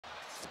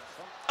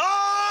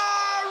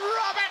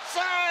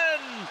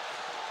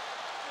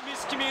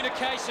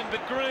Miscommunication,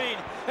 but Green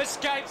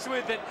escapes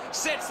with it,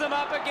 sets them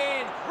up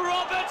again.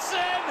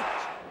 Robertson!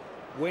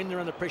 When they're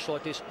under pressure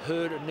like this,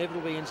 Hurd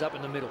inevitably ends up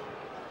in the middle.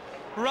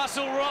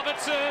 Russell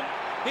Robertson,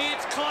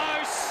 it's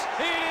close,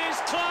 it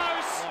is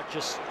close!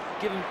 Just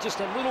give him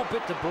just a little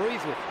bit to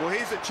breathe with. Well,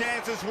 here's a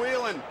chance as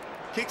Whelan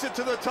kicks it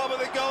to the top of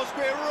the goal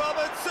square.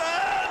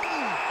 Robertson!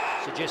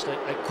 Suggest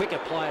a quicker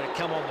player to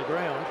come on the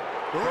ground.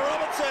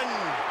 Robertson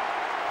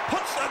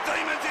puts the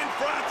Demons in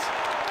front.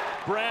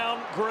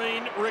 Brown,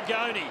 Green,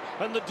 Rigoni,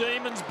 and the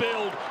Demons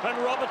build, and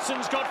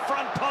Robertson's got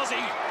front posse.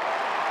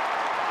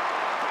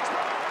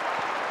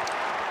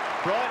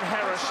 Brian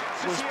Harris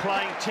was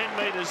playing 10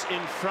 metres in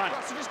front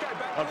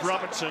of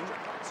Robertson.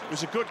 It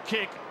was a good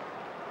kick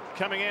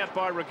coming out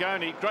by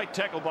Rigoni. Great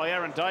tackle by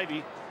Aaron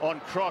Davey on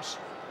cross.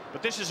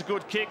 But this is a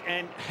good kick,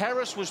 and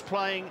Harris was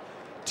playing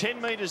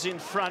 10 metres in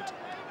front,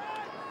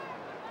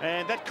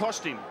 and that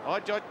cost him. I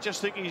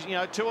just think he's,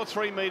 2 or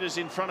 3 metres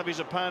in front of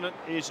his opponent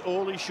is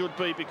all he should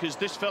be, because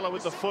this fella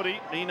with the footy,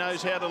 he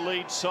knows how to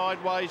lead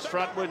sideways,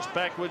 frontwards,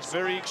 backwards,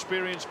 very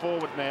experienced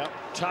forward now.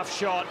 Tough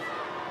shot.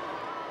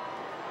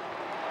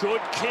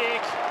 Good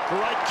kick.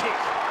 Great kick.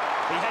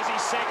 He has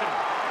his second.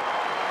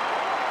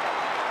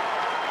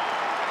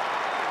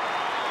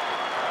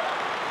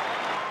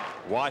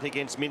 White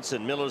against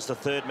Minson. Miller's the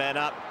third man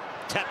up.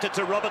 Tapped it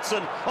to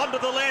Robertson. Onto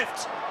the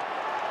left.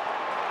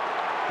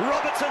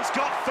 Robertson's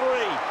got 3.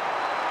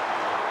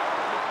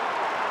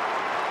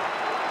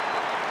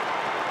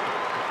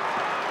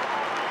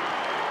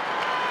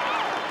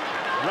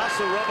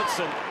 Russell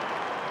Robertson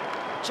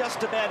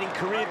just about in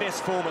career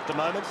best form at the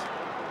moment.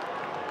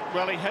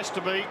 Well, he has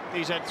to be.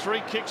 He's had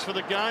 3 kicks for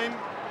the game,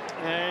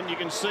 and you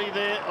can see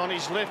there on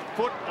his left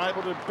foot,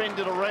 able to bend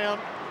it around.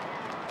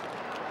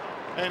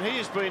 And he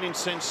has been in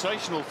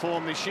sensational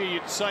form this year.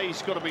 You'd say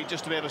he's got to be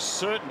just about a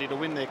certainty to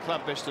win their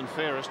club best and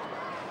fairest.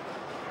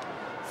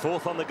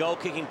 4th on the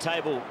goal-kicking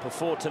table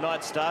before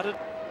tonight started.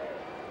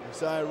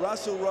 So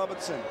Russell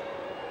Robertson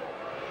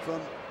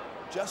from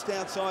just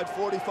outside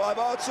 45.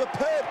 Oh, it's a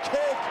superb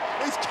kick.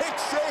 He's kicked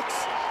 6.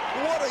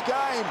 What a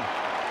game.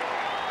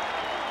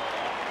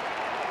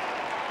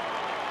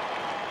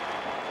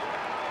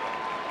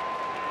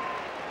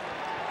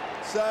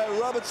 So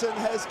Robertson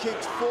has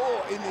kicked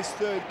 4 in this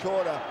third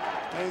quarter.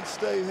 And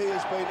Steve, he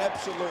has been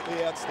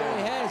absolutely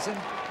outstanding. He has, and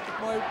if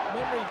my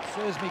memory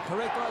serves me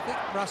correct, I think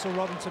Russell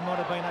Robinson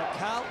might have been a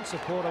Carlton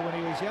supporter when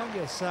he was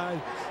younger. So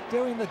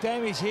doing the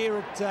damage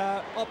here at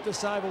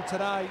Optus Oval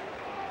today.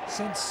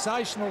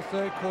 Sensational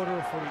third quarter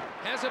of footy.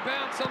 Has a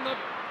bounce on the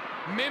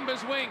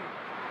members' wing.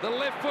 The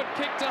left foot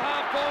kick to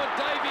half forward.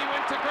 Davey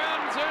went to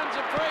ground and earns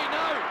a free.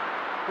 No.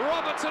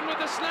 Robertson with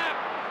the snap.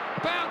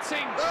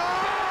 Bouncing.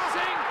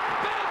 Bouncing.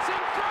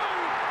 Bouncing through.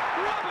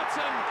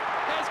 Robertson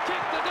has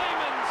kicked the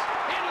Demons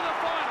into the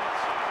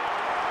finals.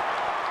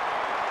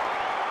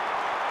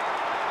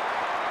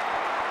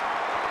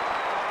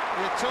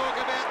 You talk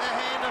about the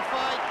hand of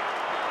fate.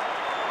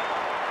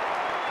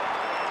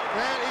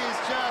 That is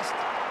just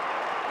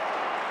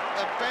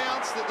a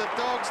bounce that the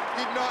Dogs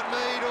did not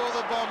need, or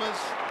the Bombers.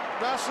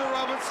 Russell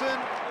Robertson.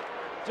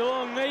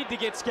 Geelong need to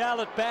get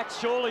Scarlett back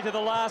surely to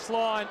the last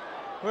line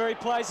where he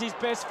plays his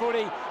best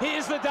footy.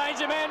 Here's the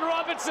danger man,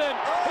 Robertson.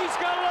 He's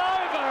got it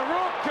over,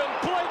 Rook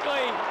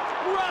completely.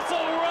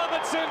 Russell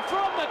Robertson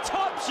from the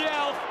top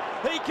shelf.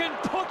 He can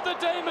put the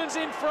Demons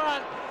in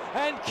front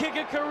and kick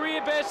a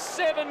career best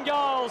 7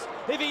 goals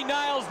if he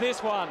nails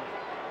this one.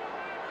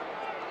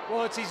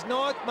 Well, it's his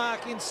 9th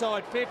mark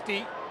inside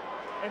 50.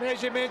 And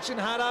as you mentioned,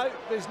 Hutto,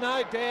 there's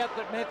no doubt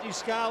that Matthew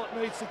Scarlett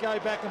needs to go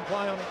back and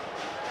play on him.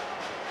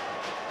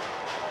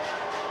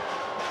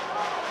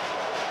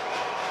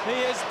 He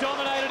has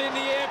dominated in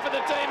the air for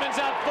the Demons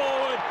up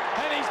forward,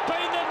 and he's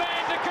been the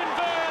man to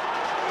convert.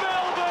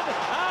 Melbourne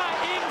are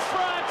in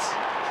front.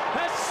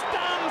 A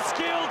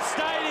stun-skilled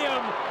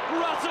stadium.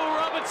 Russell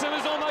Robertson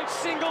has almost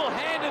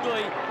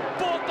single-handedly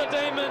brought the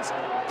Demons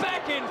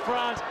back in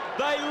front.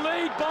 They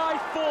lead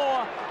by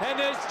 4, and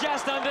there's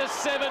just under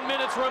 7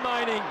 minutes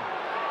remaining.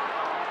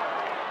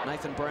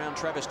 Nathan Brown,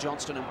 Travis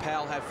Johnston and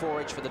Powell have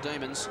 4 each for the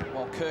Demons,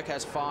 while Kirk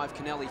has 5,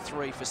 Kennelly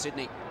 3 for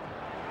Sydney.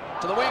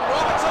 To the wing,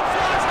 Robertson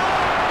flies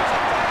home!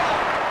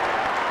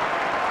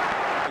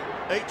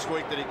 Each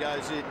week that he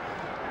goes in,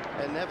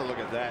 and have a look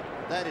at that.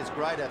 That is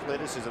great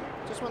athleticism.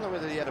 Just wonder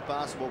whether he had a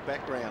basketball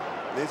background.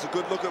 There's a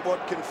good look at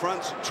what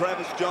confronts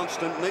Travis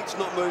Johnston. Neat's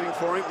not moving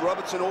for him.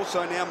 Robertson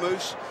also now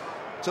moves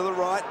to the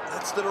right.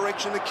 That's the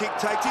direction the kick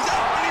takes. He's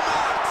up and he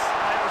marks!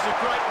 That was a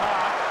great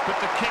mark, but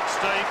the kick,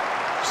 Steve,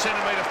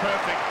 centimetre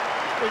perfect.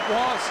 It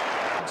was.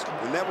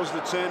 And that was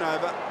the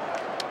turnover,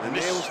 and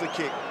there was the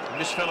kick. And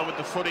this fella with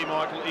the footy,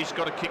 Michael, he's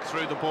got to kick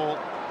through the ball.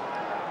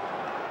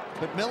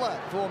 But Miller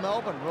for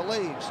Melbourne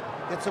relieves,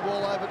 gets the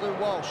ball over to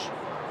Walsh.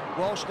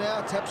 Walsh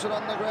now taps it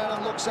on the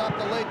ground and looks up.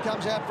 The lead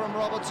comes out from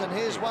Robertson.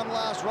 Here's one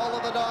last roll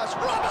of the dice.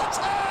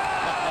 Robertson!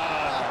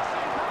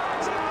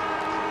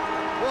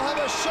 We'll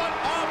have a shot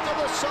after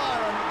the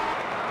siren.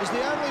 Is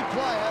the only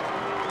player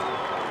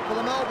for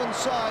the Melbourne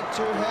side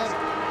to have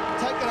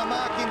taken a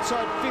mark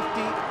inside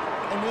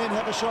 50 and then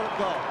have a shot at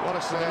goal. What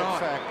a sad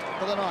fact.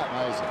 For the night.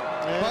 Amazing.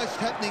 Yeah. Both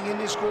happening in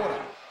this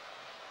quarter.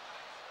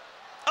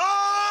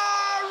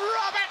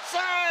 Oh,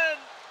 Robertson!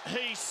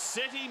 He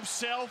set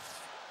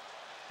himself.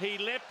 He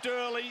leapt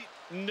early,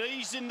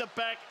 knees in the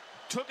back,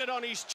 took it on his